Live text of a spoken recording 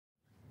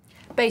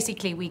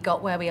Basically, we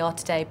got where we are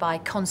today by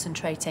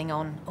concentrating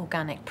on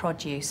organic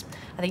produce.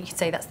 I think you could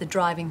say that's the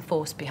driving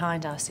force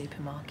behind our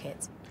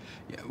supermarkets.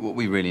 Yeah, what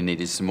we really need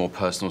is some more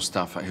personal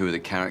stuff, like who are the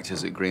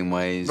characters at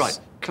Greenways. Right,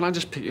 can I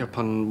just pick you up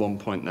on one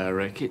point there,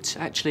 Rick? It's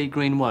actually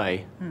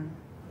Greenway.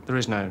 There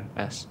is no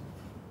S.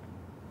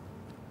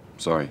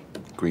 Sorry,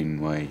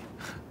 Greenway.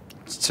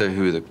 So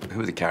who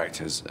are the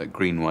characters at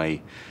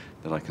Greenway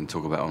that I can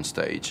talk about on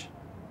stage?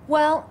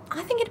 Well,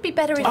 I think it'd be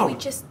better if we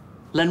just...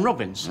 Len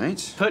Robbins,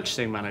 right.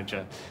 Purchasing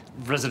manager,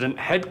 resident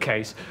head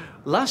case.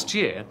 Last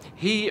year,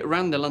 he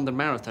ran the London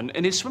Marathon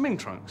in his swimming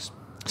trunks.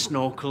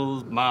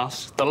 Snorkel,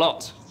 mask, the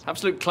lot.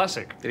 Absolute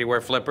classic. Did he wear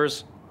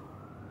flippers?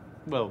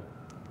 Well,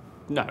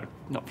 no,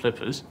 not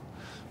flippers.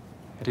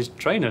 He had his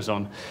trainers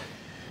on.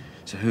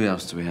 So who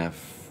else do we have?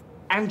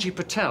 Angie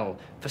Patel,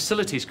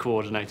 facilities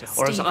coordinator, Steve.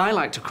 or as I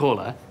like to call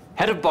her,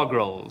 head of bog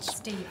rolls.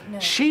 Steve, no.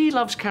 She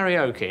loves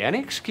karaoke. Any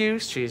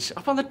excuse, she's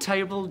up on the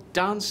table,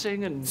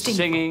 dancing and Steve,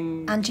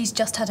 singing. Angie's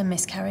just had a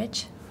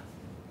miscarriage.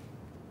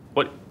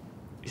 What,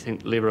 you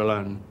think, leave her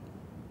alone?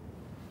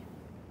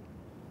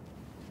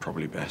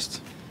 Probably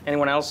best.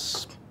 Anyone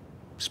else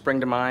spring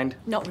to mind?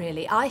 Not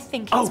really. I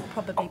think it's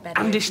probably better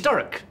Andy if you-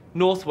 Sturrock,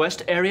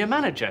 Northwest Area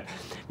Manager.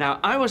 Now,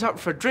 I was out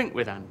for a drink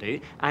with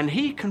Andy, and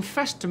he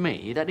confessed to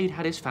me that he'd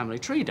had his family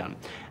tree done.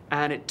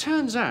 And it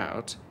turns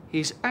out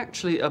he's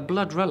actually a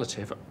blood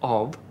relative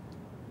of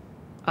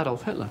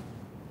Adolf Hitler.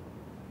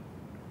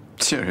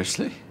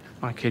 Seriously?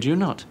 I kid you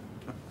not.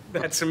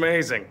 That's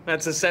amazing.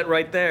 That's a set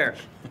right there.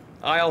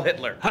 Heil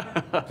Hitler.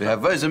 We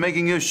have ways of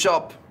making you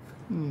shop.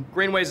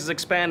 Greenways is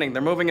expanding.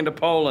 They're moving into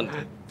Poland.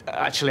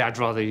 Actually, I'd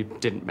rather you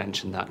didn't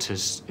mention that,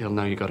 as he'll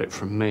know you got it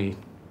from me.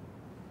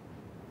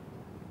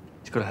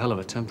 He's got a hell of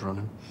a temper on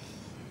him.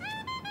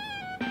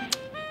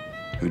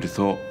 Who'd have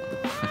thought?